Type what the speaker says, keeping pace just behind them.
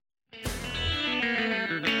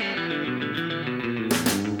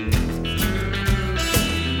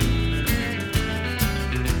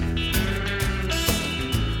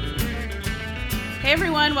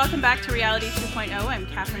everyone. Welcome back to Reality 2.0. I'm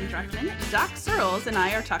Catherine Druckman. Doc Searles and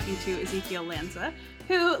I are talking to Ezekiel Lanza,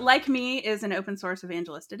 who, like me, is an open source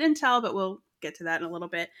evangelist at Intel, but we'll get to that in a little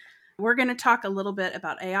bit. We're going to talk a little bit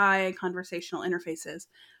about AI, conversational interfaces.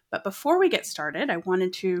 But before we get started, I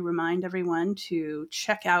wanted to remind everyone to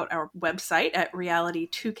check out our website at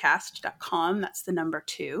reality2cast.com. That's the number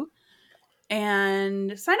 2.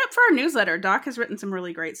 And sign up for our newsletter. Doc has written some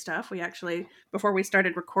really great stuff. We actually, before we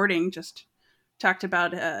started recording, just talked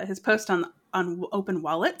about his post on open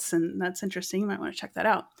wallets, and that's interesting. You might want to check that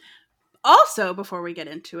out. Also, before we get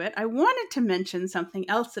into it, I wanted to mention something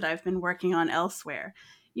else that I've been working on elsewhere.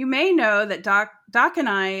 You may know that Doc and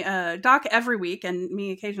I, Doc every week, and me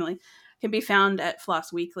occasionally, can be found at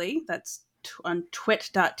Floss Weekly. That's on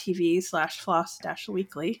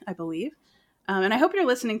twit.tv/floss-weekly, I believe. And I hope you're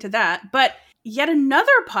listening to that. But yet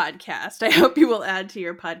another podcast I hope you will add to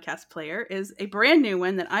your podcast player is a brand new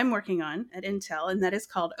one that I'm working on at Intel, and that is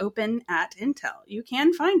called Open at Intel. You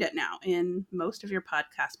can find it now in most of your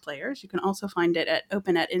podcast players. You can also find it at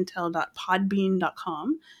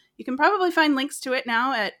openatintel.podbean.com. You can probably find links to it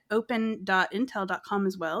now at open.intel.com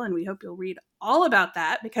as well, and we hope you'll read all about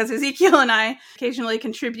that because Ezekiel and I occasionally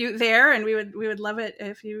contribute there, and we would love it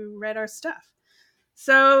if you read our stuff.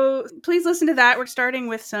 So please listen to that. We're starting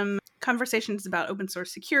with some conversations about open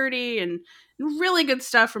source security and really good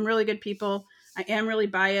stuff from really good people. I am really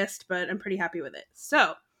biased, but I'm pretty happy with it.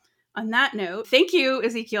 So on that note, thank you,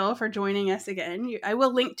 Ezekiel, for joining us again. I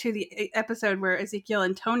will link to the episode where Ezekiel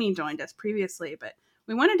and Tony joined us previously, but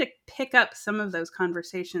we wanted to pick up some of those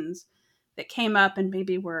conversations that came up and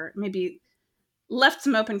maybe left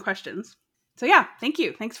some open questions. So yeah, thank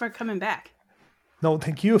you. Thanks for coming back. No,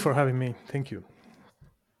 thank you for having me. Thank you.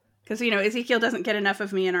 Because, Ezekiel doesn't get enough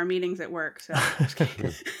of me in our meetings at work. So,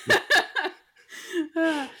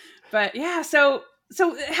 but yeah, so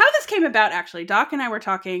how this came about, actually, Doc and I were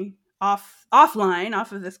talking offline,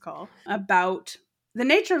 off of this call, about the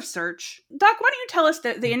nature of search. Doc, why don't you tell us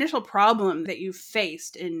the initial problem that you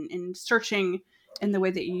faced in searching in the way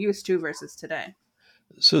that you used to versus today?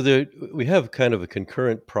 So we have kind of a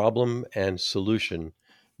concurrent problem and solution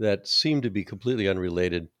that seem to be completely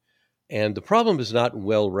unrelated. And the problem is not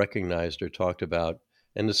well recognized or talked about,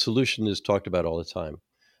 and the solution is talked about all the time.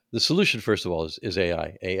 The solution, first of all, is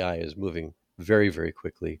AI. AI is moving very, very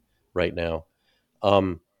quickly right now.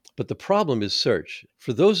 But the problem is search.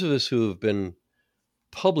 For those of us who have been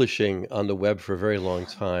publishing on the web for a very long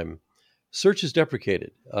time, search is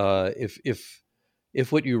deprecated. If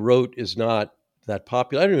what you wrote is not that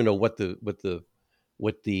popular, I don't even know what the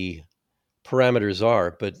parameters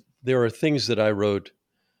are, but there are things that I wrote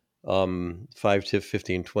 5 to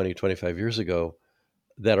 15, 20, 25 years ago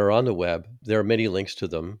that are on the web. There are many links to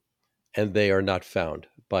them, and they are not found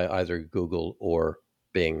by either Google or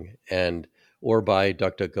Bing or by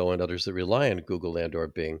DuckDuckGo and others that rely on Google and or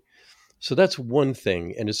Bing. So that's one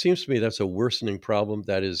thing. And it seems to me that's a worsening problem.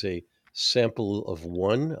 That is a sample of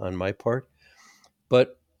one on my part.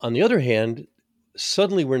 But on the other hand,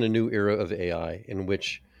 suddenly we're in a new era of AI in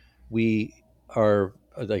which we are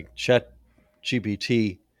like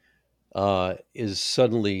ChatGPT is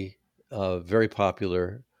suddenly very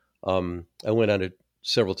popular. I went on it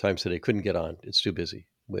several times today. Couldn't get on. It's too busy.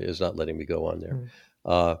 It's not letting me go on there.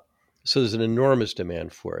 So there's an enormous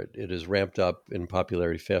demand for it. It is ramped up in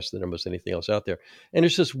popularity faster than almost anything else out there. And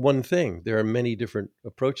it's just one thing. There are many different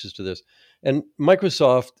approaches to this. And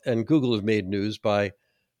Microsoft and Google have made news on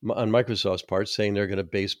Microsoft's part saying they're going to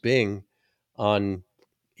base Bing on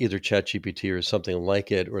either ChatGPT or something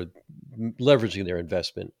like it, or leveraging their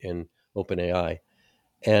investment in OpenAI,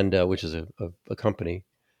 and which is a company.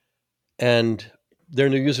 And their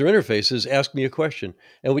new user interfaces ask me a question.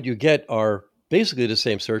 And what you get are basically the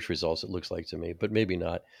same search results, it looks like to me, but maybe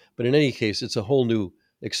not. But in any case, it's a whole new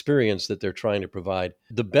experience that they're trying to provide.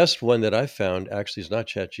 The best one that I've found actually is not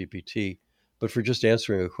ChatGPT, but for just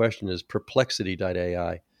answering a question is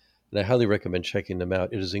Perplexity.ai. And I highly recommend checking them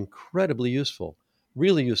out. It is incredibly useful,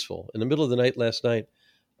 really useful. In the middle of the night last night,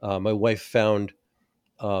 my wife found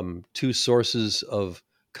 2 sources of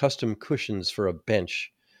custom cushions for a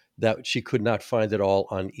bench that she could not find at all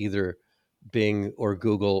on either Bing or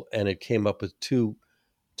Google, and it came up with two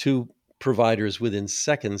providers within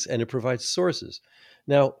seconds, and it provides sources.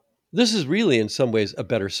 Now, this is really in some ways a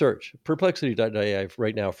better search. Perplexity.ai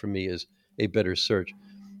right now for me is a better search.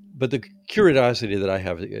 But the curiosity that I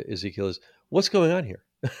have, Ezekiel, is what's going on here?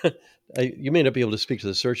 You may not be able to speak to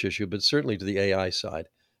the search issue, but certainly to the AI side,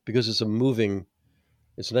 because it's not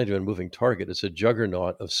even a moving target. It's a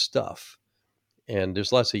juggernaut of stuff. And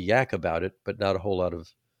there's lots of yak about it, but not a whole lot of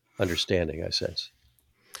understanding, I sense.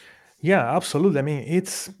 Yeah, absolutely. I mean,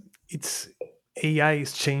 AI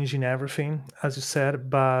is changing everything, as you said,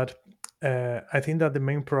 but I think that the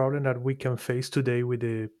main problem that we can face today with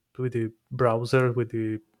the browser, with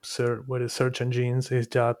the search engines, is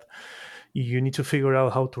that you need to figure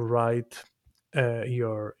out how to write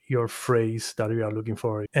your phrase that you are looking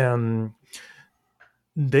for, and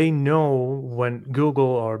they know when Google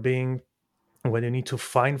or Bing, when you need to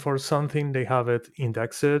find for something, they have it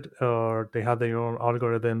indexed, or they have their own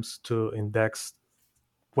algorithms to index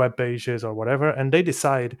web pages or whatever, and they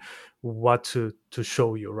decide what to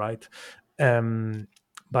show you, right? um,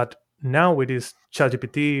 but now with this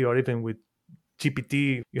ChatGPT or even with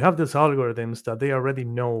GPT, you have these algorithms that they already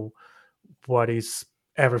know what is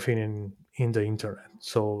everything in the internet.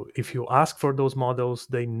 So if you ask for those models,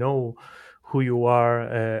 they know who you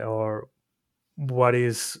are, or what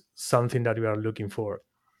is something that you are looking for.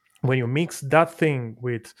 When you mix that thing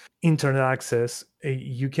with internet access,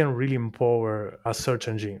 you can really empower a search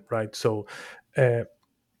engine, right? So uh,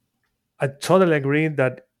 I totally agree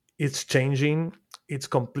that it's changing. It's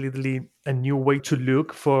completely a new way to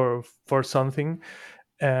look for something.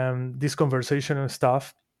 This conversational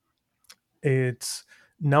stuff, it's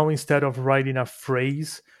now, instead of writing a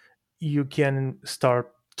phrase, you can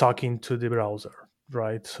start talking to the browser,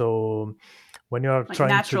 right? So when you are Like trying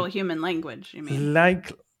natural to, human language, you mean?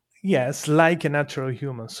 like, yes, like a natural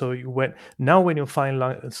human. So when now, when you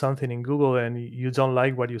find something in Google and you don't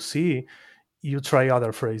like what you see, you try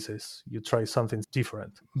other phrases, you try something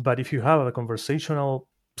different. But if you have a conversational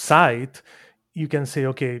site, you can say,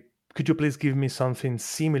 okay, could you please give me something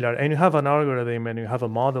similar? And you have an algorithm and you have a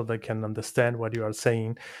model that can understand what you are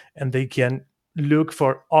saying, and they can look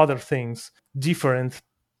for other things different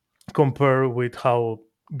compared with how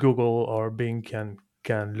Google or Bing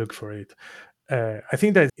can look for it. I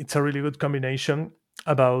think that it's a really good combination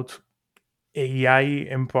about AI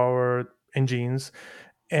empowered engines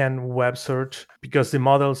and web search, because the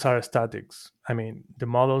models are statics. I mean, the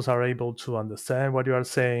models are able to understand what you are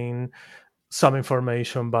saying, some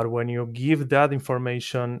information, but when you give that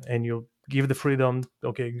information and you give the freedom,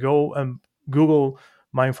 okay, go and Google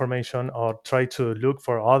my information or try to look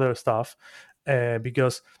for other stuff,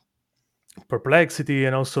 because Perplexity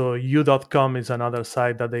and also u.com is another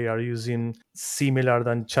site that they are using similar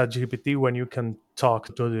than ChatGPT. When you can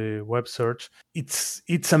talk to the web search,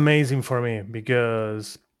 it's amazing for me,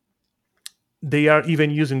 because they are even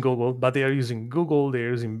using Google, but they are using Google, they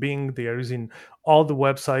are using Bing, they are using all the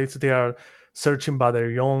websites, they are searching by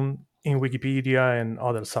their own in Wikipedia and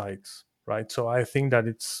other sites, right? So I think that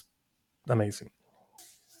it's amazing.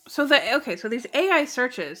 So so these AI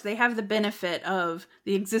searches, they have the benefit of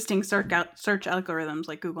the existing search algorithms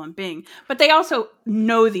like Google and Bing, but they also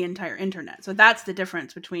know the entire internet. So that's the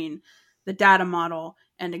difference between the data model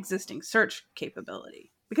and existing search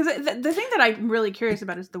capability. Because the thing that I'm really curious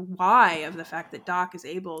about is the why of the fact that Doc is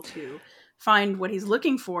able to find what he's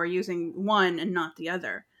looking for using one and not the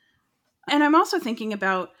other. And I'm also thinking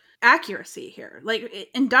about accuracy here. Like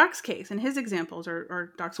in Doc's case, in his examples,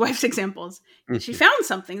 or Doc's wife's examples, she Mhm. found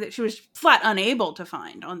something that she was flat unable to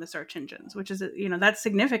find on the search engines, which is, that's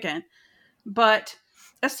significant. But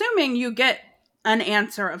assuming you get an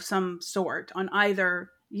answer of some sort on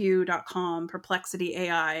either u.com, Perplexity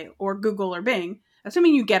AI, or Google or Bing,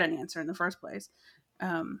 assuming you get an answer in the first place,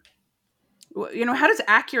 um, how does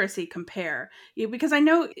accuracy compare? Because I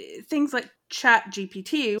know things like Chat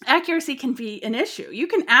GPT, accuracy can be an issue. You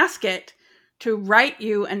can ask it to write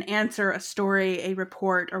you and answer a story, a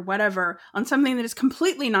report, or whatever on something that is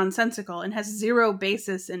completely nonsensical and has zero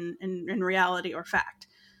basis in reality or fact.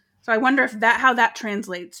 So I wonder if how that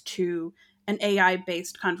translates to an AI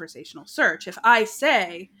based conversational search. If I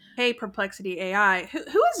say, hey, Perplexity AI,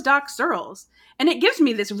 who is Doc Searles? And it gives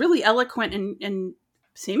me this really eloquent and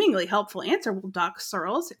seemingly helpful answer. Well, Doc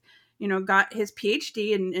Searles, got his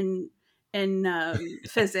PhD in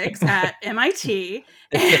physics at MIT,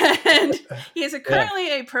 and he is Yeah,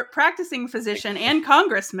 currently a practicing physician and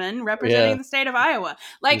congrapresenting yeah. the state of Iowa.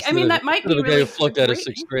 Like, I Instead mean, of that might instead be of a guy who really a flunked out of great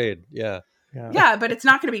sixth grade. Yeah, Yeah. yeah, but it's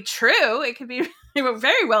not going to be true. It could be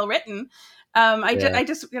very well written. yeah. I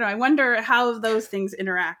just, I wonder how those things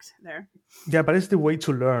interact there. Yeah, but it's the way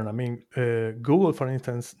to learn. I mean, Google, for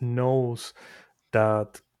instance, knows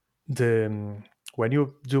that when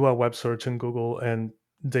you do a web search in Google, and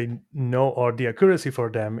they know, or the accuracy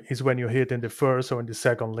for them is when you hit in the first or in the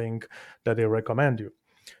second link that they recommend you.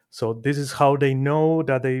 So this is how they know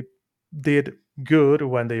that they did good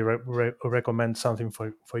when they recommend something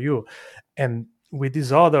for you. And with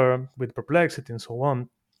this other, with Perplexity and so on,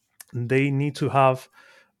 they need to have,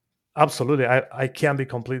 absolutely, I can be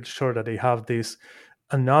completely sure that they have this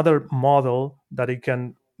another model that it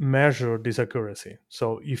can measure this accuracy.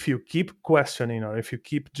 So if you keep questioning, or if you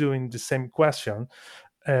keep doing the same question,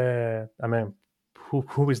 I mean,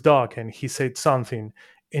 who is Doc? And he said something,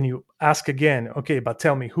 and you ask again, okay, but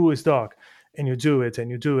tell me who is Doc? And you do it, and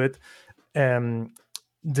you do it, and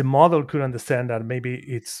the model could understand that maybe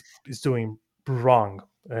it's doing wrong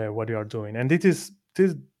what you are doing, and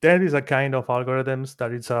there is a kind of algorithms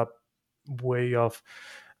that is a way of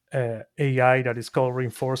AI that is called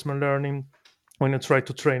reinforcement learning. When you try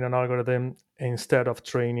to train an algorithm, instead of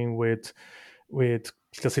training with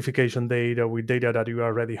classification data, with data that you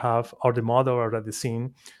already have or the model already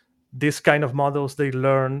seen, this kind of models, they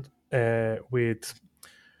learn with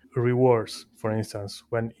rewards. For instance,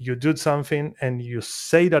 when you do something and you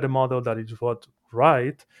say that the model that is what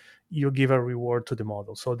right, you give a reward to the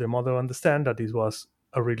model, so the model understand that this was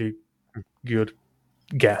a really good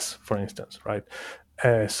guess, for instance, right?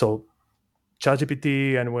 So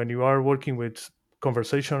ChatGPT, and when you are working with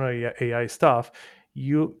conversational AI stuff,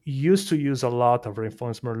 you used to use a lot of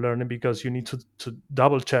reinforcement learning, because you need to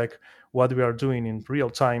double check what we are doing in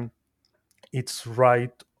real time, it's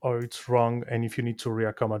right or it's wrong, and if you need to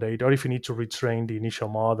reaccommodate or if you need to retrain the initial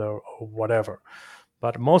model or whatever.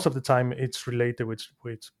 But most of the time it's related with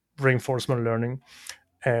reinforcement learning,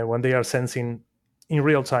 when they are sensing in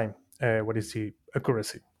real time what is the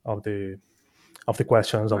accuracy of the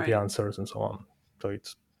questions, of the Right. answers, and so on. So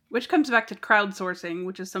it's Which comes back to crowdsourcing,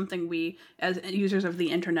 which is something we, as users of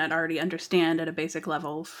the internet, already understand at a basic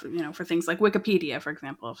level. For things like Wikipedia, for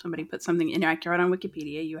example, if somebody puts something inaccurate on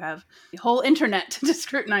Wikipedia, you have the whole internet to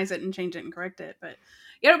scrutinize it and change it and correct it. But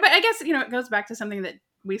but I guess it goes back to something that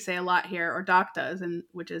we say a lot here, or Doc does, and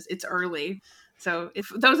which is it's early. So if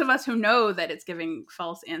those of us who know that it's giving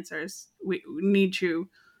false answers, we need to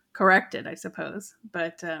correct it, I suppose.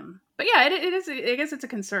 But yeah, it is. I guess it's a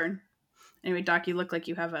concern. Anyway, Doc, you look like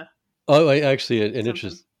you have Oh, I actually an something.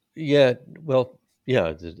 interest. Yeah, well,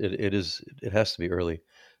 yeah, it is. It has to be early.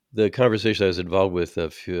 The conversation I was involved with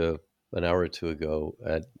an hour or two ago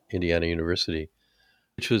at Indiana University,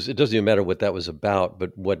 which was, it doesn't even matter what that was about,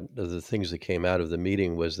 but what of the things that came out of the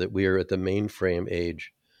meeting was that we are at the mainframe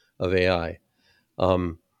age of AI.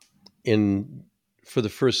 Um, in For the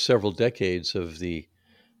first several decades of the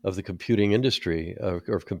computing industry, or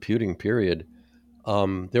computing period,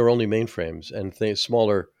 there were only mainframes and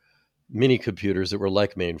smaller mini computers that were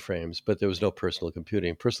like mainframes, but there was no personal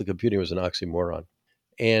computing. Personal computing was an oxymoron.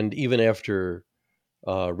 And even after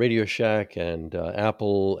Radio Shack and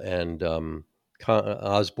Apple and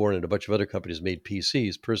Osborne and a bunch of other companies made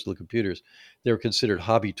PCs, personal computers, they were considered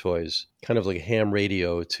hobby toys, kind of like a ham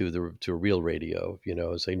radio to a real radio.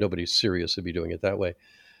 It's like nobody's serious to be doing it that way.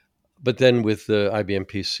 But then with the IBM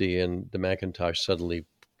PC and the Macintosh, suddenly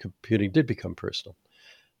computing did become personal.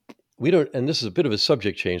 We don't, and this is a bit of a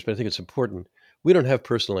subject change, but I think it's important. We don't have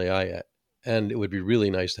personal AI yet, and it would be really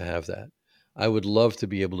nice to have that. I would love to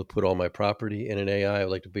be able to put all my property in an AI. I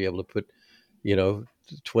would like to be able to put, you know,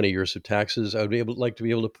 20 years of taxes. I would like to be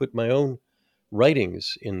able to put my own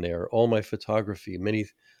writings in there, all my photography,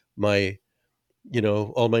 my,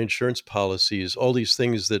 all my insurance policies, all these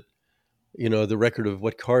things that, the record of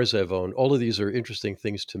what cars I've owned. All of these are interesting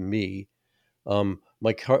things to me.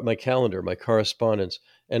 My calendar, my correspondence,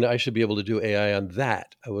 and I should be able to do AI on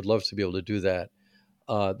that. I would love to be able to do that.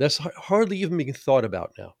 That's hardly even being thought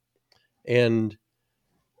about now, and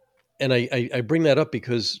I bring that up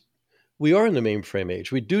because we are in the mainframe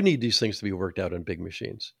age. We do need these things to be worked out on big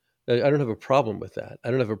machines. I don't have a problem with that.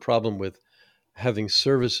 I don't have a problem with having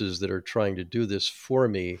services that are trying to do this for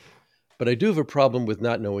me, but I do have a problem with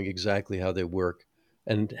not knowing exactly how they work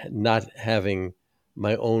and not having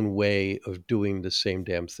my own way of doing the same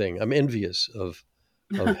damn thing. I'm envious of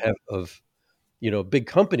big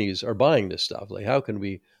companies are buying this stuff. Like, how can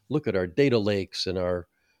we look at our data lakes and our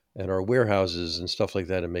warehouses and stuff like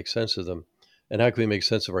that and make sense of them? And how can we make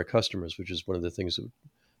sense of our customers, which is one of the things that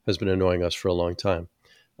has been annoying us for a long time.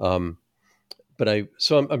 Um,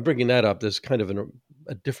 I'm bringing that up. This kind of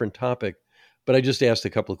a different topic, but I just asked a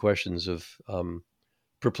couple of questions of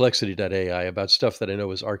Perplexity.ai about stuff that I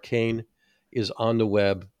know is arcane, is on the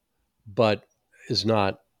web, but is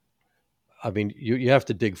not. I mean, you have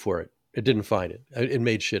to dig for it. It didn't find it. It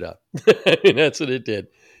made shit up. I mean, that's what it did.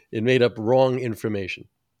 It made up wrong information,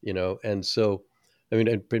 And so, I mean,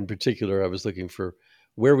 in particular, I was looking for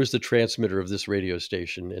where was the transmitter of this radio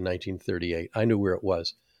station in 1938. I knew where it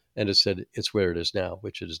was, and it said it's where it is now,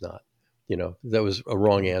 which it is not. That was a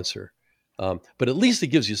wrong answer. But at least it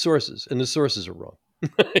gives you sources, and the sources are wrong.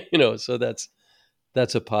 So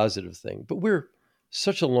that's a positive thing. But we're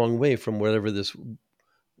such a long way from whatever this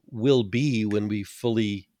will be when we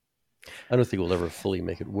fully. I don't think we'll ever fully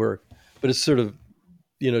make it work, but it's sort of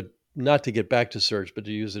not to get back to search, but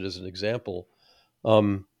to use it as an example,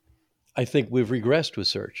 I think we've regressed with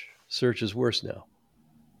search. Search is worse now.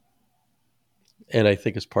 And I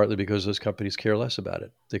think it's partly because those companies care less about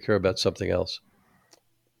it. They care about something else.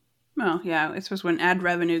 Well, yeah, it's just when ad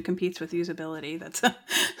revenue competes with usability. That's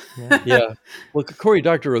yeah. Well, Cory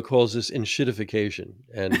Doctorow calls this enshittification,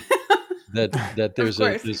 and that there's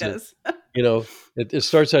it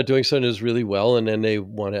starts out doing something that's really well, and then they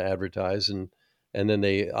want to advertise, and then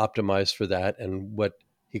they optimize for that, and what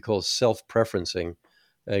he calls self-preferencing.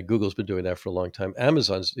 Google's been doing that for a long time.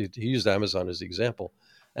 He used Amazon as the example.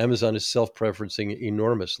 Amazon is self-preferencing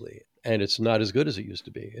enormously, and it's not as good as it used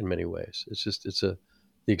to be in many ways.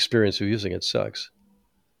 The experience of using it sucks.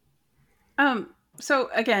 So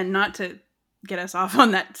again, not to get us off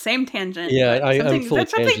on that same tangent. Yeah, I'm full of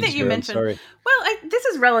something tangents that you here. mentioned. I'm sorry. Well, this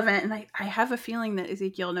is relevant, and I have a feeling that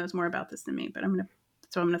Ezekiel knows more about this than me, but I'm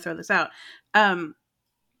gonna throw this out.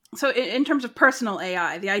 So in terms of personal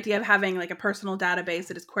AI, the idea of having like a personal database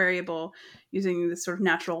that is queryable using this sort of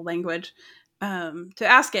natural language, to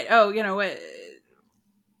ask it,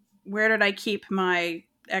 where did I keep my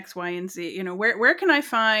X, Y, and Z? Where can I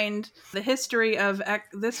find the history of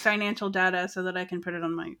this financial data so that I can put it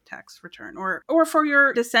on my tax return, or for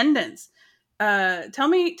your descendants? Tell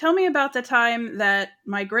me about the time that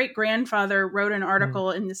my great grandfather wrote an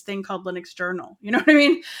article in this thing called Linux Journal. You know what I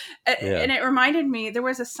mean? Yeah. And it reminded me, there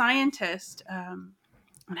was a scientist, and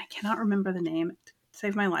I cannot remember the name, it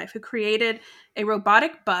saved my life, who created a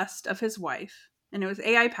robotic bust of his wife, and it was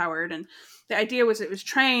AI powered. And the idea was it was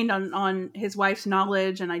trained on his wife's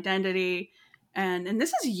knowledge and identity. And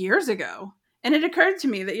this is years ago. And it occurred to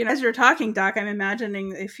me that, as you're talking, Doc, I'm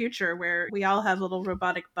imagining a future where we all have little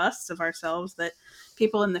robotic busts of ourselves that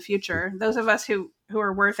people in the future, those of us who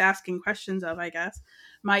are worth asking questions of, I guess,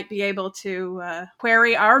 might be able to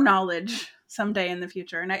query our knowledge someday in the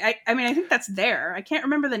future. And I think that's there. I can't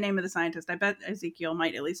remember the name of the scientist. I bet Ezekiel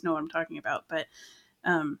might at least know what I'm talking about. But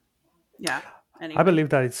yeah. Anyway. I believe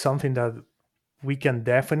that it's something that we can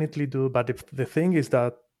definitely do. But the thing is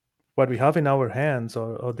that what we have in our hands,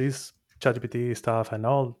 or this ChatGPT stuff and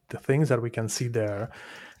all the things that we can see there,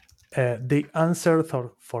 they answer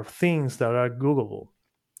for things that are Googleable.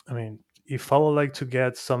 I mean, if I would like to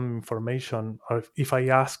get some information, or if I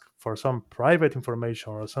ask for some private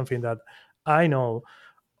information or something that I know,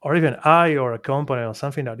 or even I or a company or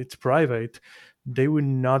something that it's private, they will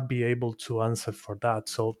not be able to answer for that.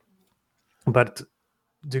 So, but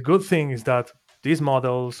the good thing is that these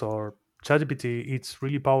models or ChatGPT, it's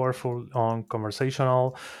really powerful on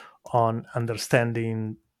conversational, on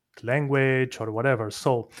understanding language or whatever.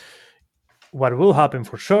 So what will happen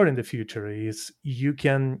for sure in the future is you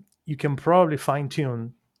can probably fine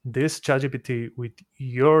tune this ChatGPT with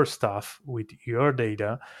your stuff, with your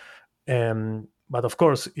data. But of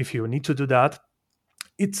course, if you need to do that,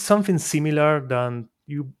 it's something similar than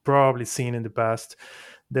you probably seen in the past.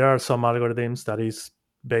 There are some algorithms that is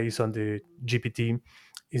based on the GPT,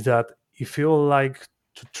 is that if you like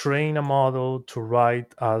to train a model to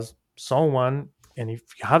write as someone, and if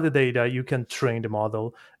you have the data, you can train the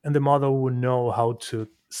model, and the model will know how to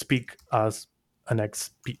speak as an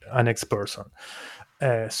ex person.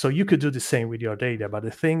 So you could do the same with your data, but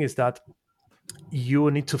the thing is that you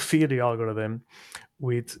need to feed the algorithm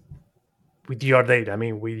with your data. I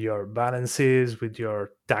mean, with your balances, with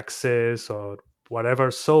your taxes, or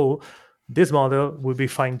whatever. So this model will be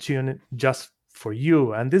fine-tuned just for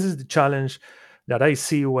you. And this is the challenge that I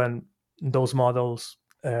see when those models,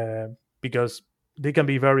 because they can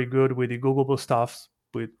be very good with the Googleable stuff,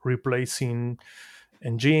 with replacing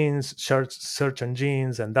engines, search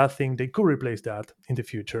engines, and that thing, they could replace that in the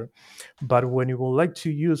future. But when you would like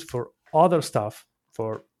to use for other stuff,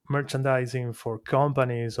 for merchandising, for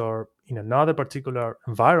companies, or in another particular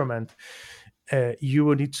environment, you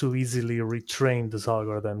will need to easily retrain these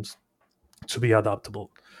algorithms to be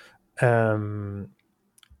adaptable. And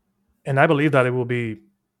I believe that it will be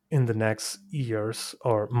in the next years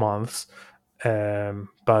or months.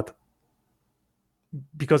 But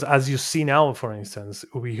because as you see now, for instance,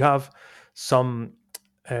 we have some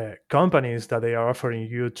companies that they are offering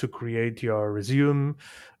you to create your resume,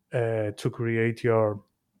 to create your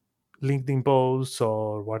LinkedIn posts,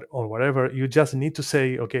 or whatever. You just need to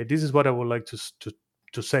say, okay, this is what I would like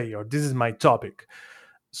to say, or this is my topic.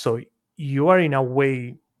 So you are in a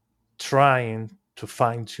way trying to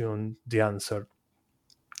fine tune the answer,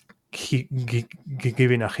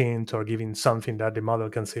 giving a hint or giving something that the model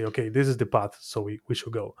can say, okay, this is the path, so we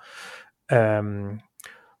should go.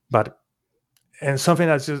 But and something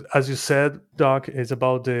as you said, Doc, is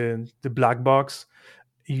about the black box.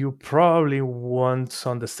 You probably won't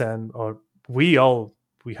understand, or we all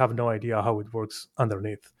we have no idea how it works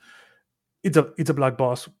underneath. It's a black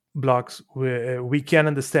box. Blocks. We can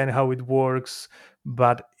understand how it works,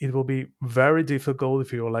 but it will be very difficult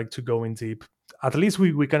if you would like to go in deep. At least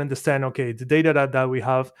we can understand. Okay, the data that we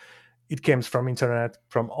have, it comes from internet,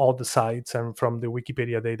 from all the sites, and from the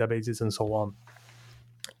Wikipedia databases and so on.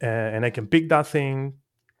 And I can pick that thing,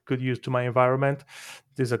 could use to my environment.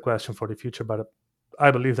 This is a question for the future, but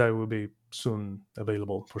I believe that it will be soon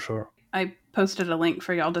available for sure. I posted a link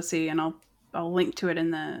for y'all to see, and I'll link to it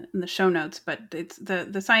in the show notes. But it's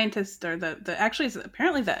the scientist, or the actually is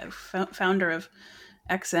apparently the founder of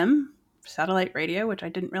XM satellite radio, which I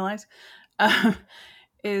didn't realize,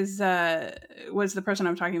 was the person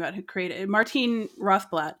I'm talking about who created Martine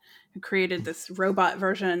Rothblatt, who created this robot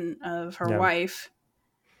version of her wife.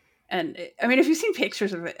 And I mean, if you've seen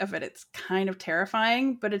pictures of it, it's kind of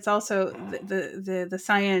terrifying. But it's also the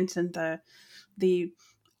science and the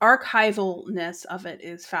archivalness of it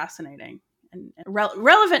is fascinating and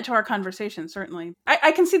relevant to our conversation. Certainly,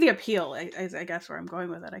 I can see the appeal. I guess where I'm going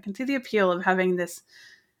with it, I can see the appeal of having this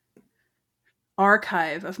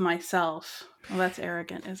archive of myself. Well, that's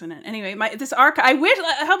arrogant, isn't it? Anyway, this archive. I wish.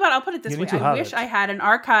 How about I'll put it this way? I wish I had an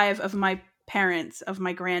archive of my parents, of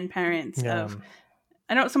my grandparents, of.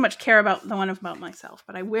 I don't so much care about the one about myself,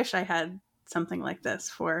 but I wish I had something like this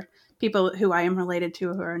for people who I am related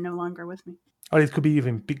to who are no longer with me. Or it could be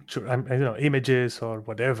even picture, I don't know, images or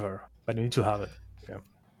whatever, but you need to have it.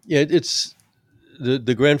 Yeah, it's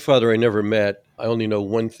the grandfather I never met. I only know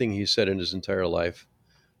one thing he said in his entire life.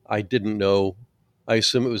 I didn't know. I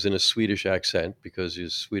assume it was in a Swedish accent because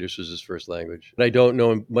Swedish was his first language. And I don't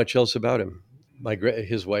know much else about him.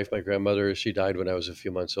 His wife, my grandmother, she died when I was a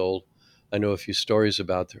few months old. I know a few stories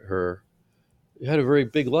about her. She had a very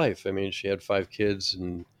big life. I mean, she had 5 kids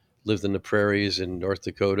and lived in the prairies in North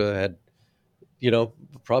Dakota. Had,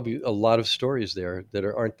 probably a lot of stories there that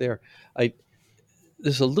aren't there.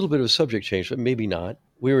 There's a little bit of a subject change, but maybe not.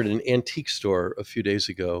 We were at an antique store a few days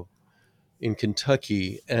ago in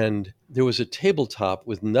Kentucky, and there was a tabletop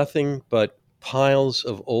with nothing but piles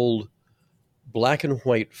of old black and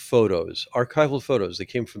white photos, archival photos that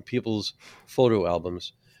came from people's photo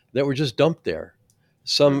albums that were just dumped there.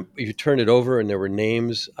 Some, you turn it over and there were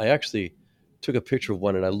names. I actually took a picture of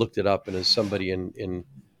one and I looked it up, and as somebody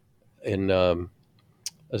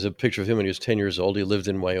as a picture of him when he was 10 years old. He lived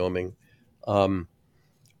in Wyoming. I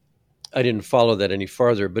didn't follow that any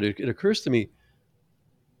farther, but it occurs to me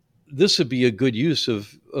this would be a good use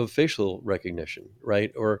of facial recognition,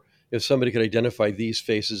 right? Or if somebody could identify these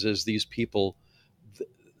faces as these people,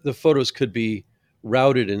 the photos could be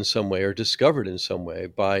routed in some way or discovered in some way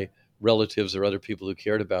by relatives or other people who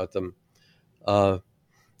cared about them.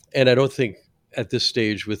 And I don't think at this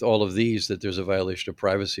stage with all of these that there's a violation of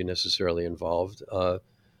privacy necessarily involved,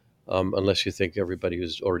 unless you think everybody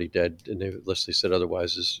who's already dead, and unless they said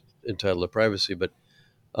otherwise, is entitled to privacy. But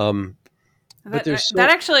there's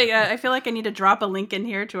that actually, I feel like I need to drop a link in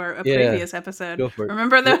here to a previous episode. Go for it.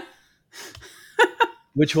 Remember the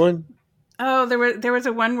which one? Oh, there was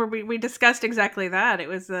a one where we discussed exactly that. It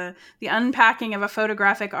was the unpacking of a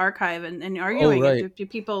photographic archive and arguing do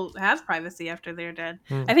people have privacy after they're dead.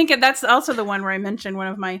 I think that's also the one where I mentioned one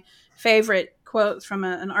of my favorite quotes from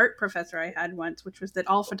an art professor I had once, which was that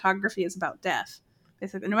all photography is about death.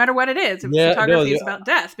 Basically, no matter what it is, photography is about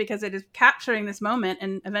death because it is capturing this moment,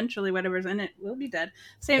 and eventually whatever's in it will be dead.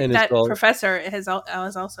 Professor has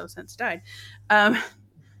also since died.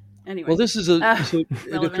 Anyway, well, this is it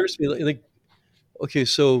occurs to me like, okay,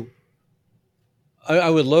 so I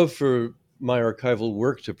would love for my archival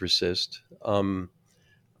work to persist.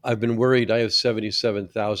 I've been worried. I have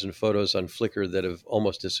 77,000 photos on Flickr that have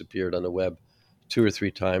almost disappeared on the web 2 or 3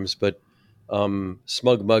 times, but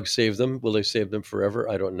Smug Mug saved them. Will they save them forever?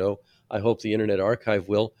 I don't know. I hope the Internet Archive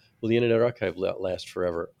will. Will the Internet Archive last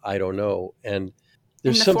forever? I don't know. And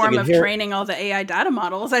there's in the form of training all the AI data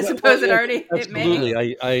models, I suppose absolutely. It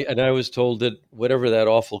may. I was told that whatever that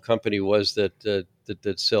awful company was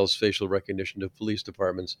that sells facial recognition to police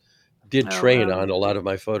departments did train on a lot of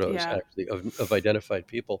my photos actually of identified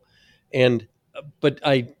people, but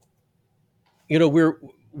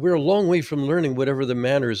we're a long way from learning whatever the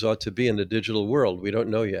manners ought to be in the digital world. We don't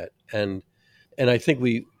know yet, and I think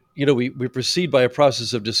we proceed by a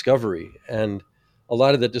process of discovery, and a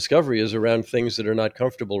lot of that discovery is around things that are not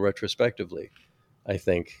comfortable retrospectively. I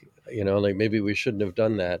think, like maybe we shouldn't have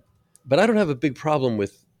done that. But I don't have a big problem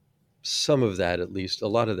with some of that, at least a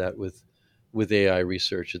lot of that with AI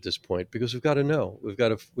research at this point, because we've got to know. We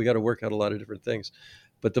got to work out a lot of different things.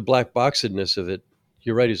 But the black boxedness of it,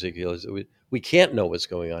 you're right, Ezekiel, is we can't know what's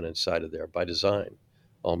going on inside of there by design,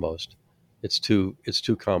 almost. It's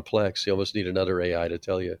too complex. You almost need another AI to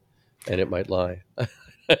tell you, and it might lie.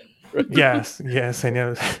 Right? Yes, I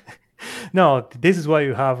know. No, this is why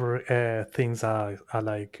you have things are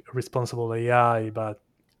like responsible AI. But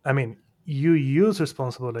I mean, you use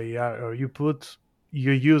responsible AI, or you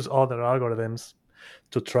use other algorithms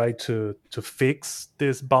to try to fix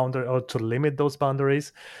this boundary or to limit those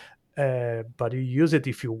boundaries. But you use it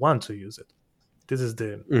if you want to use it. This is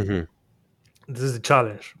the Hmm. this is the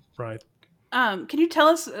challenge, right? Can you tell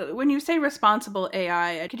us when you say responsible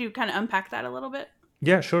AI? Could you kind of unpack that a little bit?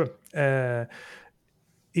 Yeah, sure.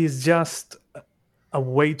 It's just a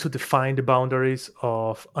way to define the boundaries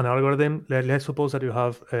of an algorithm. Let's suppose that you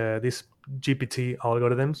have these GPT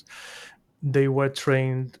algorithms. They were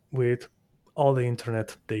trained with all the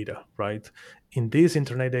internet data, right? In this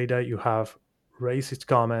internet data, you have racist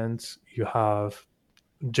comments, you have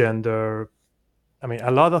gender. I mean,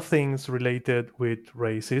 a lot of things related with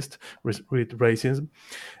racism,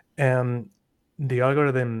 and the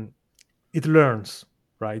algorithm, it learns,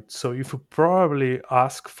 right? So if you probably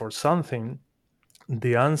ask for something,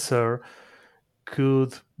 the answer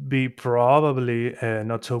could be probably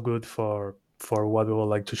not so good for what we would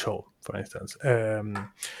like to show, for instance.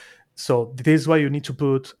 So this is why you need to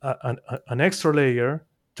put an extra layer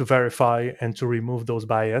to verify and to remove those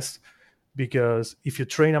bias. Because if you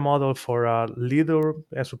train a model for a leader,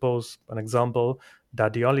 I suppose an example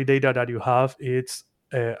that the only data that you have is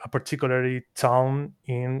a particularly town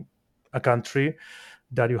in a country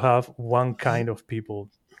that you have one kind of people.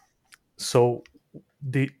 So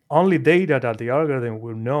the only data that the algorithm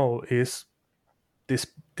will know is this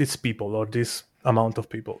this people or this amount of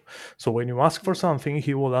people. So when you ask for something,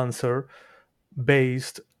 he will answer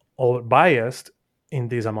based or biased in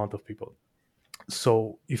this amount of people.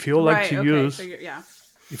 So if you like Right. to Okay. So use you're, yeah.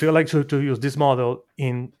 if you like to use this model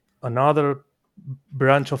in another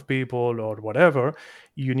branch of people or whatever,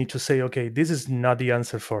 you need to say, okay, this is not the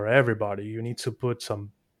answer for everybody. You need to put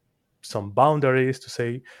some boundaries to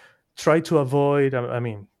say, try to avoid. I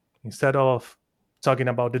mean, instead of talking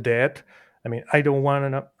about the dead, I mean, I don't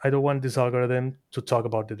want this algorithm to talk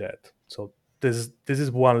about the dead. So this is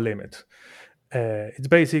one limit. It's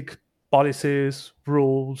basic policies,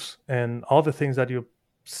 rules, and all the things that you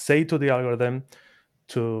say to the algorithm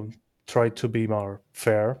to try to be more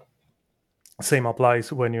fair. Same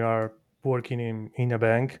applies when you are working in a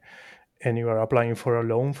bank and you are applying for a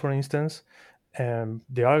loan, for instance.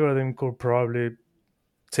 The algorithm could probably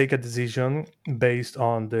take a decision based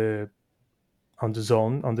on the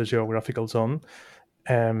zone, on the geographical zone.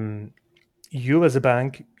 Um, you as a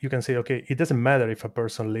bank, you can say, okay, it doesn't matter if a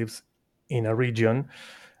person lives in a region.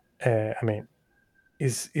 I mean,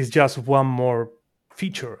 is just one more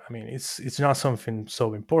feature. I mean, it's not something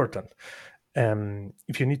so important.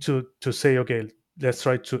 If you need to say, okay, let's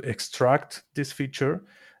try to extract this feature,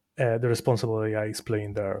 the responsible AI is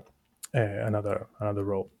playing there another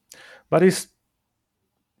role. But it's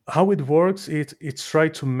how it works. It's try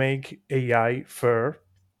to make AI fair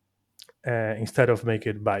instead of make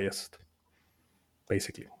it biased,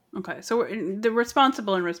 basically. Okay. So the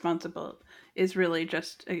responsible and responsible is really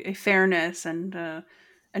just a fairness and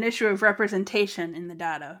an issue of representation in the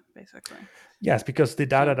data, basically. Yes, because the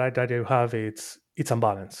data So that you have, it's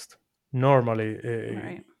unbalanced. Normally,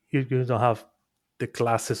 right. you don't have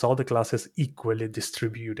all the classes equally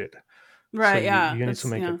distributed. So Right. Yeah. you need to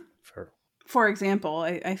That's make it fair. For example,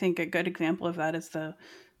 I think a good example of that is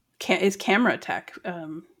is camera tech.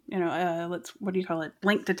 Let's what do you call it?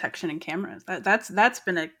 Blink detection in cameras. That's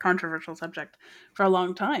been a controversial subject for a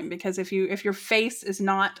long time because if your face is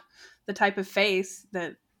not the type of face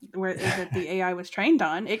that the AI was trained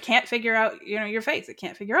on, it can't figure out your face. It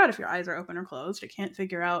can't figure out if your eyes are open or closed. It can't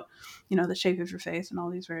figure out the shape of your face and all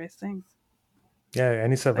these various things. Yeah,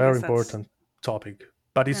 and it's a I very guess that's important topic.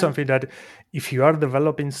 But it's yeah. something that if you are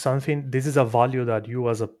developing something, this is a value that you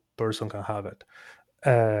as a person can have it.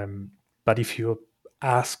 But if you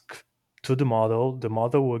ask to the model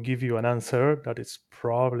will give you an answer that is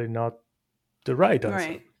probably not the right answer.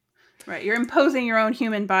 Right. Right, you're imposing your own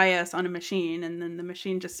human bias on a machine, and then the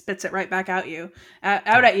machine just spits it right back out Yeah.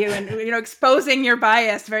 at you, and exposing your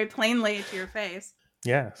bias very plainly to your face.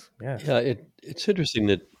 Yes. Yes. Yeah, it's interesting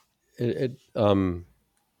that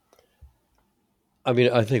I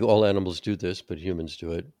mean, I think all animals do this, but humans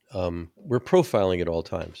do it. We're profiling at all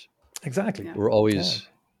times. Exactly. Yeah. We're Yeah. always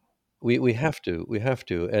we have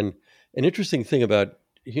to. And an interesting thing about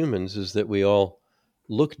humans is that we all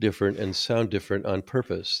look different and sound different on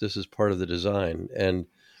purpose. This is part of the design, and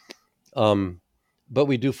um, but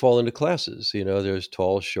we do fall into classes. There's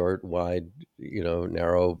tall, short, wide,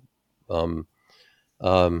 narrow. Um,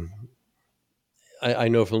 um, I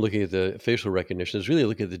know from looking at the facial recognition is really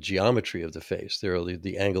look at the geometry of the face. There are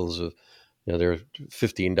the angles of, there are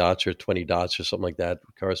 15 dots or 20 dots or something like that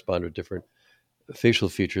correspond to different facial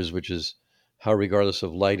features, which is how, regardless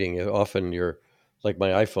of lighting, often you're like my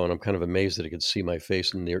iPhone. I'm kind of amazed that it can see my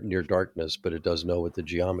face in near darkness, but it does know what the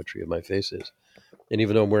geometry of my face is. And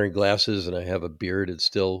even though I'm wearing glasses and I have a beard, it's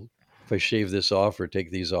still, if I shave this off or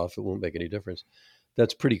take these off, it won't make any difference.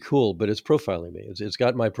 That's pretty cool, but it's profiling me. It's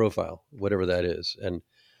got my profile, whatever that is. And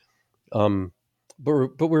um,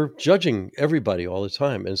 but we're judging everybody all the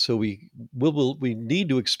time, and so we need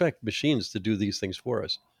to expect machines to do these things for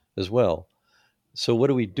us as well. So what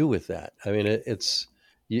do we do with that? I mean, it's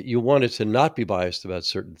you want it to not be biased about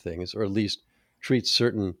certain things, or at least treat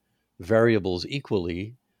certain variables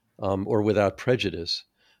equally, or without prejudice.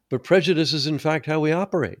 But prejudice is, in fact, how we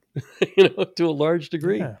operate, to a large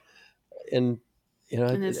degree, Yeah. and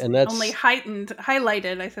And it's and that's only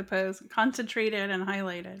highlighted, I suppose, concentrated and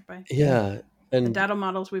highlighted by yeah. the And data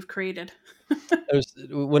models we've created.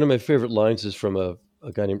 one of my favorite lines is from a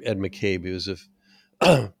guy named Ed McCabe, who was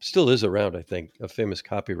still is around, I think, a famous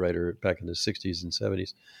copywriter back in the 60s and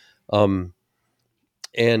 70s. Um,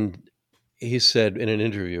 and he said in an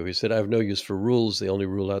interview, he said, "I have no use for rules. They only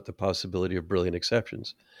rule out the possibility of brilliant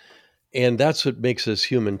exceptions." And that's what makes us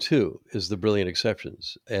human too, is the brilliant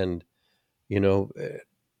exceptions. And, you know,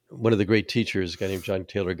 one of the great teachers, a guy named John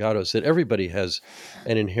Taylor Gatto, said everybody has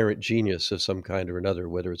an inherent genius of some kind or another,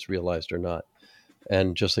 whether it's realized or not.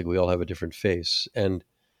 And just like we all have a different face. And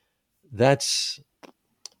that's,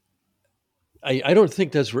 I don't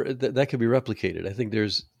think that can be replicated. I think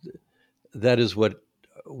that is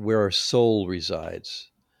where our soul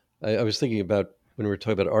resides. I was thinking about when we were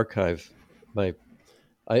talking about archive,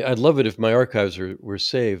 I'd love it if my archives were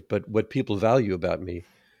saved, but what people value about me,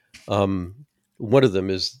 one of them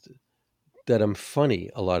is that I'm funny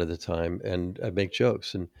a lot of the time and I make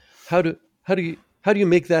jokes. And how do you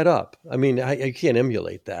make that up? I mean, I can't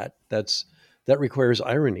emulate that. That requires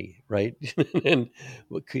irony, right? And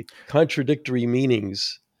contradictory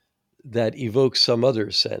meanings that evoke some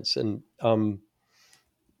other sense, and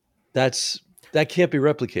that can't be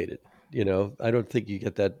replicated. I don't think you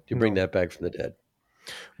get that. You bring No. that back from the dead.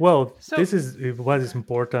 Well, So this is what is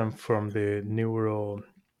important from the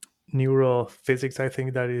neurophysics. I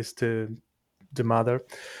think that is the mother.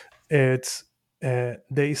 It's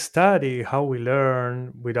they study how we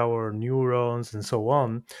learn with our neurons and so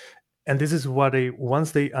on, and this is what they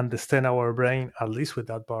once they understand our brain, at least with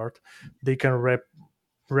that part, they can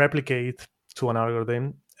replicate to an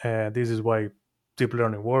algorithm. This is why deep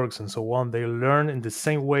learning works and so on. They learn in the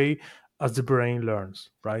same way as the brain learns,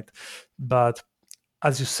 right? But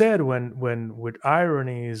as you said, when with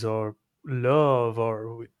ironies or love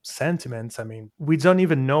or with sentiments, I mean, we don't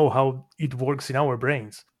even know how it works in our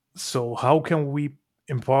brains. So how can we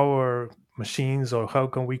empower machines, or how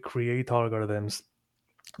can we create algorithms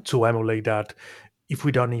to emulate that if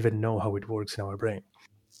we don't even know how it works in our brain?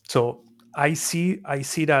 So I see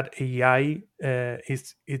that AI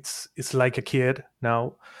is it's like a kid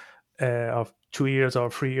now, of 2 years or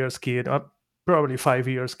 3 years kid, or probably 5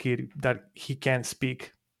 years kid, that he can't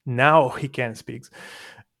speak. Now he can speak,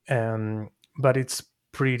 um, but it's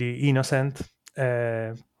pretty innocent,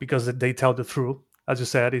 because they tell the truth. As you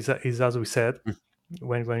said, is as we said,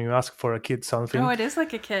 when you ask for a kid oh, something, it is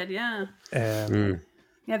like a kid, yeah. um, Mm.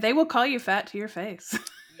 Yeah, they will call you fat to your face.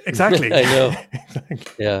 exactly. I know.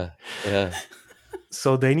 Exactly. Yeah, yeah.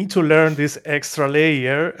 So they need to learn this extra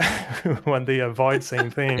layer when they avoid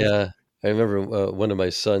saying things. Yeah, I remember one of my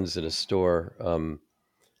sons in a store.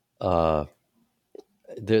 Uh,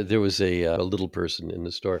 there was a little person in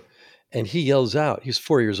the store, and he yells out. He's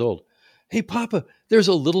 4 years old. "Hey, Papa! There's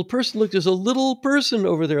a little person. Look, there's a little person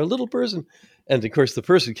over there. A little person." And of course, the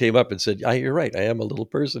person came up and said, "Yeah, you're right. I am a little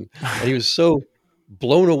person." And he was so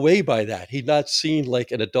blown away by that. He'd not seen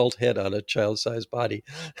like an adult head on a child-sized body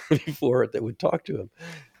before that would talk to him.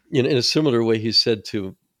 In a similar way, he said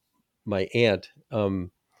to my aunt.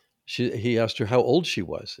 He asked her how old she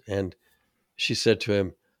was, and she said to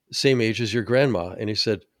him, "Same age as your grandma." And he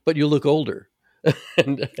said, "But you look older."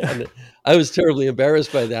 and I was terribly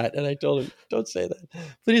embarrassed by that, and I told him, "Don't say that."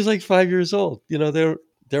 But he's like 5 years old. They're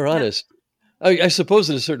Yeah. honest. I suppose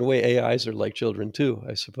in a certain way, AIs are like children too.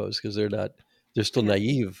 I suppose because they're still Yeah.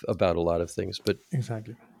 naive about a lot of things. But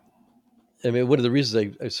Exactly. I mean, one of the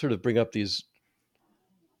reasons I sort of bring up these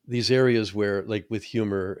areas where, like with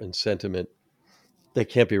humor and sentiment, that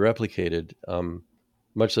can't be replicated,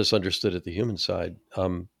 much less understood at the human side.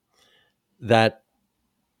 That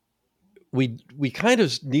we kind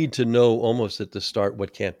of need to know almost at the start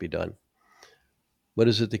what can't be done. What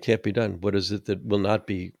is it that can't be done? What is it that will not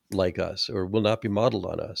be like us or will not be modeled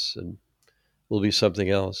on us and will be something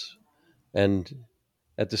else? And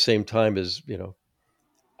at the same time as,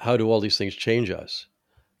 how do all these things change us?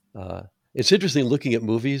 It's interesting looking at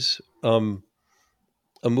movies. A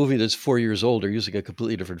movie that's 4 years old are using a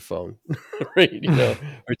completely different phone, right?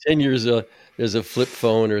 Or 10 years, there's a flip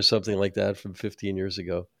phone or something like that from 15 years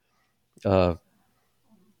ago. Uh,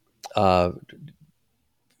 uh,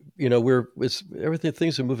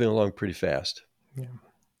 things are moving along pretty fast.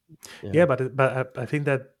 Yeah, but I think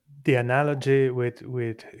that the analogy with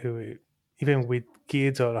even with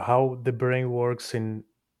kids or how the brain works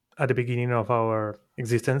at the beginning of our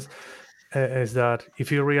existence is that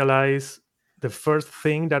if you realize the first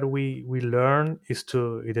thing that we learn is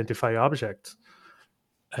to identify objects.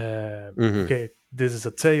 Okay, this is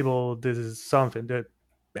a table. This is something that,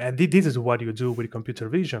 and this is what you do with computer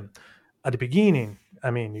vision. At the beginning,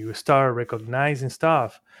 I mean, you start recognizing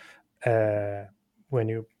stuff. When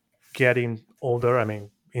you getting older, I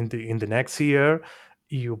mean, in the next year,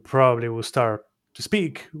 you probably will start to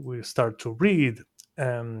speak, will start to read,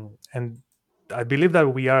 and I believe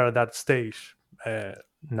that we are at that stage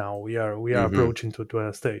now. We are approaching to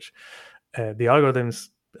a stage. The algorithms,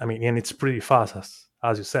 I mean, and it's pretty fast,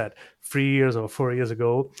 as you said. 3 years or 4 years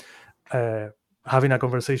ago, having a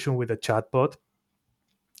conversation with a chatbot,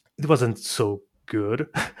 it wasn't so good.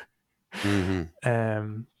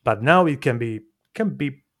 But now it can be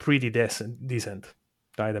pretty decent,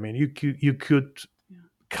 right? I mean, you could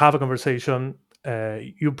have a conversation.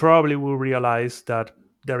 You probably will realize that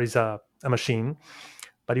there is a machine,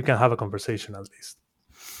 but you can have a conversation at least.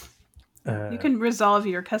 You can resolve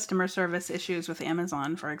your customer service issues with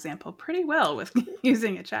Amazon, for example, pretty well with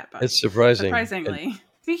using a chatbot. It's surprising. Surprisingly.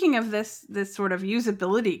 Speaking of this sort of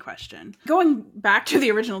usability question, going back to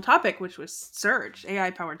the original topic, which was search,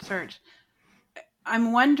 AI-powered search,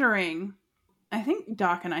 I'm wondering, I think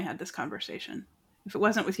Doc and I had this conversation. If it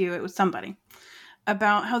wasn't with you, it was somebody,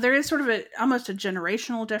 about how there is sort of almost a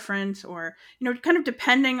generational difference, or, kind of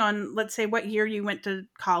depending on, let's say, what year you went to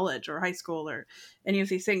college or high school or any of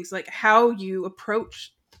these things, like how you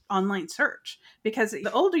approach online search. Because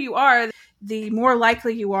the older you are, the more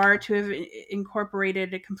likely you are to have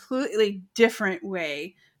incorporated a completely different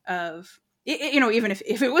way of, even if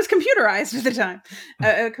it was computerized at the time,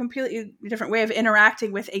 a completely different way of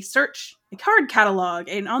interacting with a search, a card catalog,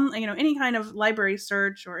 and any kind of library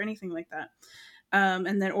search or anything like that.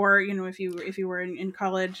 And then, or, if you were in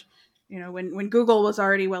college, when Google was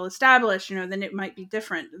already well established, then it might be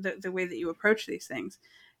different, the way that you approach these things.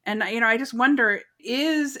 And, I just wonder,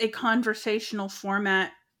 is a conversational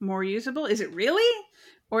format more usable? Is it really?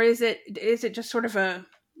 Or is it just sort of a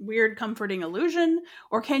weird, comforting illusion?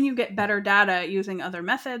 Or can you get better data using other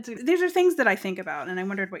methods? These are things that I think about, and I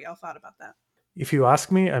wondered what y'all thought about that. If you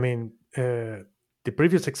ask me, I mean, the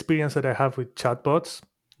previous experience that I have with chatbots,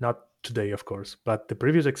 not today, of course, but the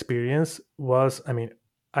previous experience was, I mean,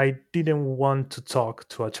 I didn't want to talk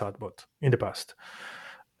to a chatbot in the past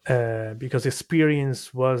because the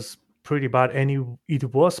experience was pretty bad, and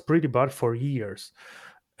it was pretty bad for years.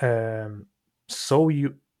 So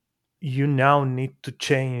you now need to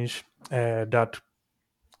change that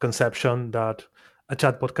conception that a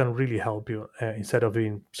chatbot can really help you instead of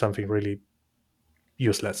being something really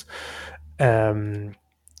useless.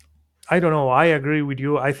 I don't know. I agree with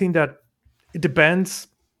you. I think that it depends.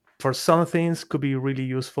 For some things, could be really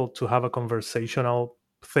useful to have a conversational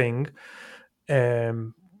thing,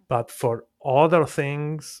 but for other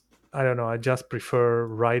things, I don't know. I just prefer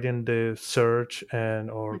writing the search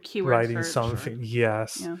or writing search, something. Right?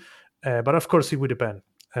 Yes, yeah. But of course, it would depend.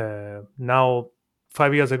 Now,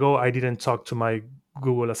 5 years ago, I didn't talk to my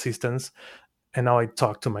Google assistants, and now I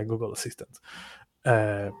talk to my Google assistant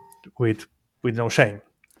with no shame.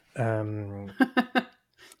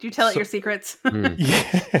 Do you tell it your secrets? Yeah.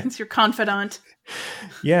 It's your confidant.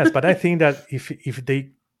 Yes, but I think that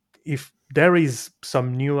if there is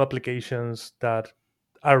some new applications that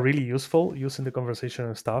are really useful using the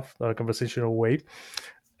conversational stuff, or conversational way,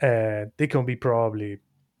 they can be probably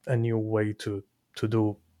a new way to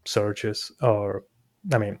do searches. Or,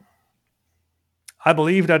 I mean, I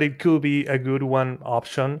believe that it could be a good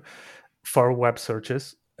option for web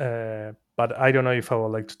searches. But I don't know if I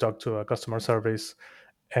would like to talk to a customer service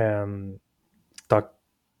and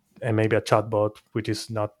maybe a chatbot, which is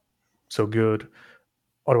not so good,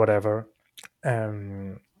 or whatever. I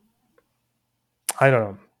don't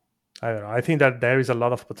know. I think that there is a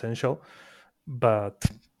lot of potential, but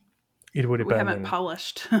it would depend. We haven't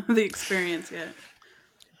polished the experience yet.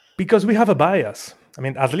 Because we have a bias. I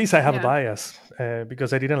mean, at least I have a bias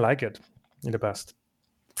because I didn't like it in the past.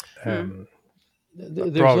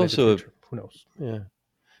 There's Probably the also future. Who knows?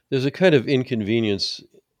 there's a kind of inconvenience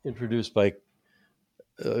introduced by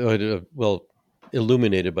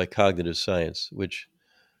illuminated by cognitive science, which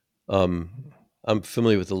I'm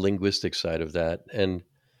familiar with the linguistic side of that, and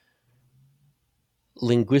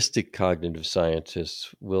linguistic cognitive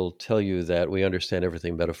scientists will tell you that we understand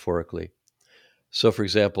everything metaphorically. So, for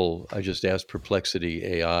example, I just asked Perplexity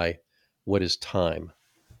AI, "What is time?"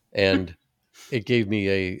 and it gave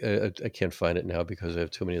me I can't find it now because I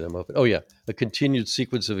have too many of them open. Oh yeah, a continued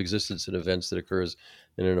sequence of existence and events that occurs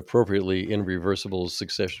in an appropriately irreversible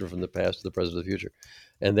succession from the past to the present to the future.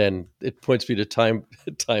 And then it points me to Time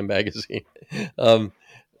Time magazine. um,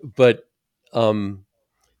 but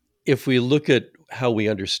if we look at how we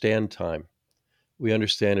understand time, we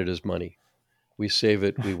understand it as money. We save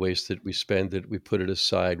it, we waste it, we spend it, we put it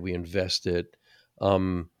aside, we invest it,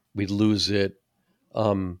 we lose it.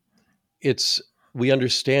 Um, it's we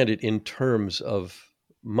understand it in terms of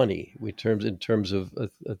money. In terms of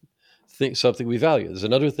something we value. There's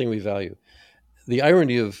another thing we value. The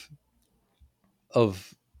irony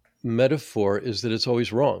of metaphor is that it's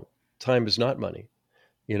always wrong. Time is not money.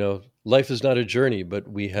 Life is not a journey, but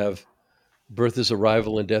we have birth is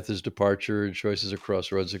arrival and death is departure, choices are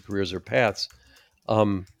crossroads, and careers are paths.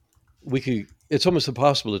 Um, it's almost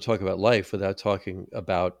impossible to talk about life without talking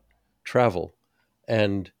about travel,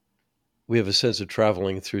 and we have a sense of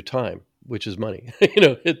traveling through time, which is money.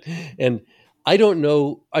 And I don't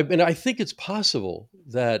know. I think it's possible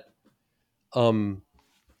that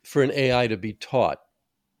for an AI to be taught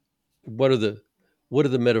what are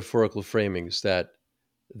the metaphorical framings that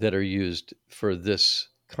are used for this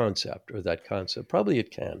concept or that concept. Probably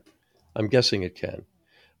it can. I'm guessing it can,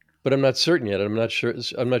 but I'm not certain yet. I'm not sure.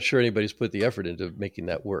 Anybody's put the effort into making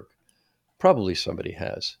that work. Probably somebody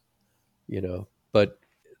has, but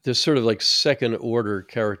there's sort of like second order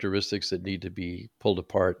characteristics that need to be pulled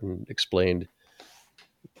apart and explained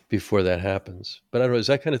before that happens. But I don't know, is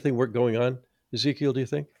that kind of thing going on, Ezekiel, do you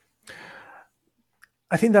think?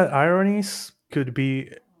 I think that ironies could be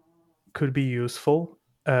useful,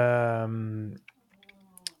 but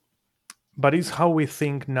it's how we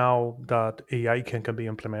think now that AI can be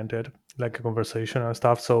implemented, like a conversation and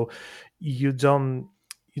stuff. So you don't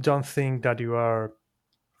think that you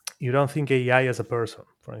don't think AI as a person,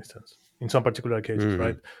 for instance, in some particular cases,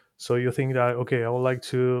 right? So you think that, okay, I would like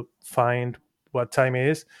to find what time it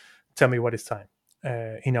is. Tell me what is time,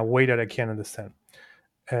 in a way that I can understand.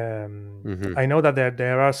 I know that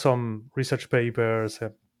there are some research papers.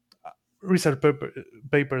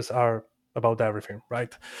 Papers are about everything,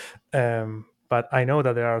 right? But I know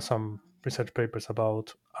that there are some research papers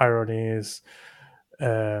about ironies,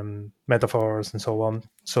 metaphors, and so on.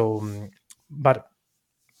 So, but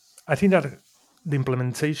I think that the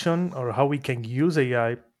implementation or how we can use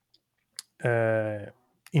AI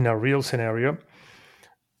in a real scenario,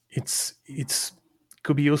 it's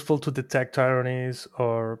could be useful to detect ironies,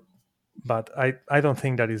 but I don't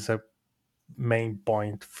think that is a main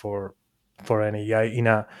point for an AI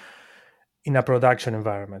in a production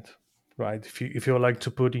environment, right? If you like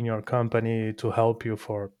to put in your company to help you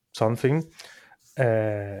for something,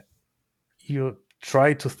 you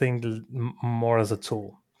try to think more as a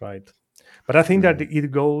tool, right? But I think that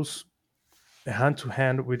it goes hand to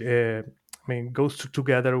hand with goes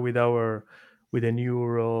together with the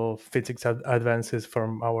neural physics advances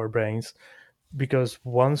from our brains, because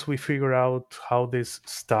once we figure out how this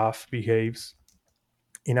stuff behaves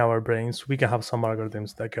in our brains, we can have some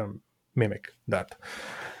algorithms that can mimic that.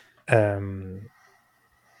 Can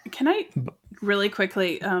I really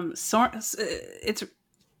quickly? It's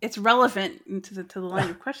relevant to the line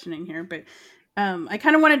of questioning here, but I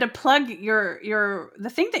kind of wanted to plug the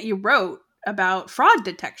thing that you wrote about fraud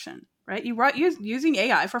detection. Right, you wrote using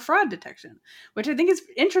AI for fraud detection, which I think is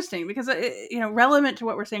interesting because relevant to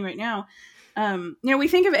what we're saying right now. We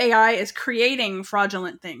think of AI as creating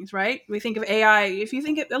fraudulent things, right? We think of AI, if you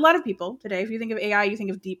think of a lot of people today, if you think of AI, you think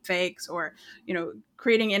of deep fakes or,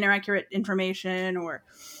 creating inaccurate information, or,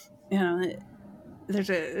 there's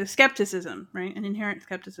a skepticism, right? An inherent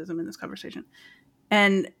skepticism in this conversation.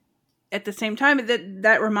 And at the same time,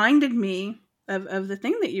 that reminded me of the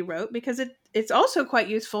thing that you wrote, because it's also quite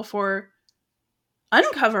useful for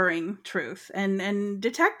uncovering truth and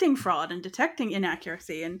detecting fraud and detecting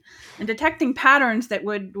inaccuracy and detecting patterns that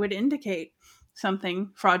would indicate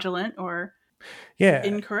something fraudulent or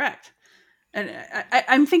incorrect. And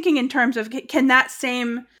I'm thinking in terms of, can that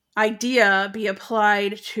same idea be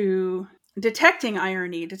applied to detecting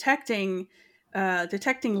irony, detecting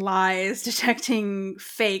lies, detecting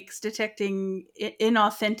fakes, detecting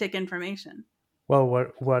inauthentic information?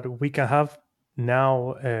 Well, what we can have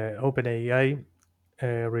now, OpenAI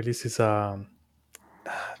releases a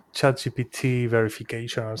ChatGPT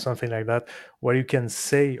verification or something like that, where you can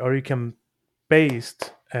say or you can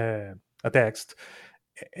paste a text,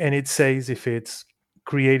 and it says if it's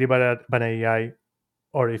created by an AI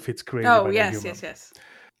or if it's created Oh, by a yes, human. yes, yes.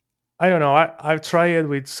 I don't know. I've tried it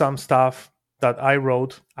with some stuff that I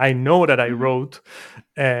wrote. I know that I Mhm. wrote,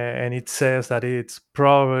 and it says that it's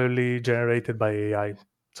probably generated by AI.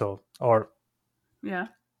 So, or Yeah.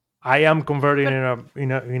 I am converting But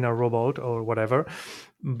in a robot or whatever.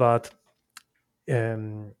 But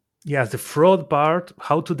yes, the fraud part,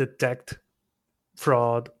 how to detect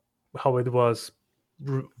fraud, how it was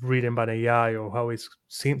written by AI, or how it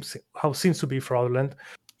seems to be fraudulent.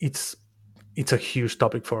 It's it's a huge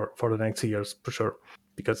topic for the next years for sure,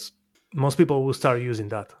 because most people will start using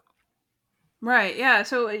that. right, yeah.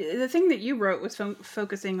 So the thing that you wrote was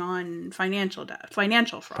focusing on financial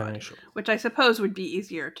fraud, Financial. which I suppose would be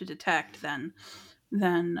easier to detect than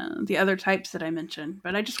the other types that I mentioned.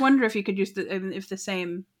 But I just wonder if you could use if the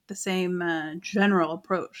same general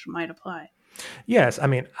approach might apply. Yes, I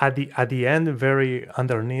mean at the end, very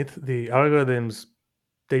underneath, the algorithms,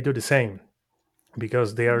 they do the same,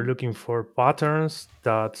 because they are Mhm. looking for patterns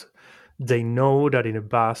that they know that in the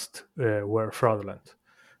past were fraudulent.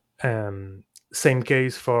 Um, Same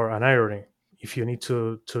case for an irony. If you need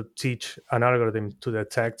to teach an algorithm to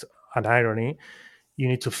detect an irony, you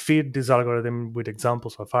need to feed this algorithm with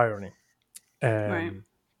examples of irony. Right. Um,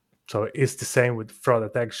 so it's the same with fraud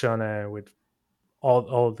detection, with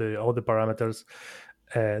all the parameters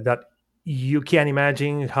that you can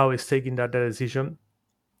imagine how it's taking that decision.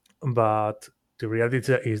 But the reality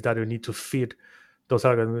is that you need to feed those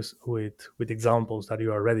algorithms with examples that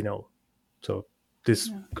you already know. So this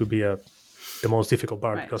Yeah. could be the most difficult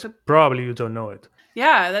part, Right. because So probably you don't know it.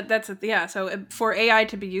 yeah, yeah. So for AI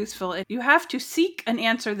to be useful, you have to seek an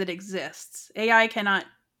answer that exists. AI cannot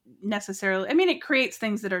necessarily. I mean, it creates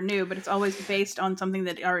things that are new, but it's always based on something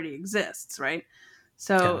that already exists, right? Yeah.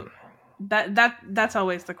 So that's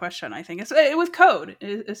always the question. I think it's, with code,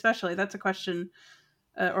 especially. That's a question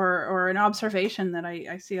or an observation that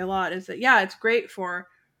I see a lot. Is that yeah, it's great for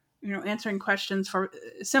answering questions for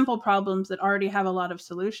simple problems that already have a lot of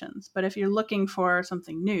solutions. But if you're looking for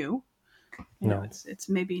something new, No. it's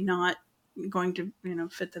maybe not going to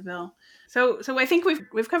fit the bill. So I think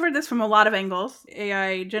we've covered this from a lot of angles: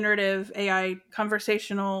 AI, generative AI,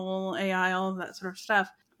 conversational AI, all of that sort of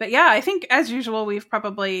stuff. But yeah, I think as usual we've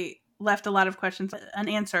probably left a lot of questions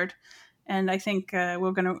unanswered, and I think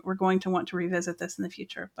we're going to want to revisit this in the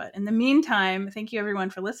future. But in the meantime, thank you everyone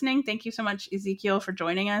for listening. Thank you so much, Ezekiel, for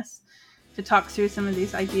joining us to talk through some of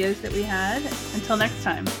these ideas that we had. Until next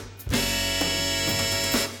time.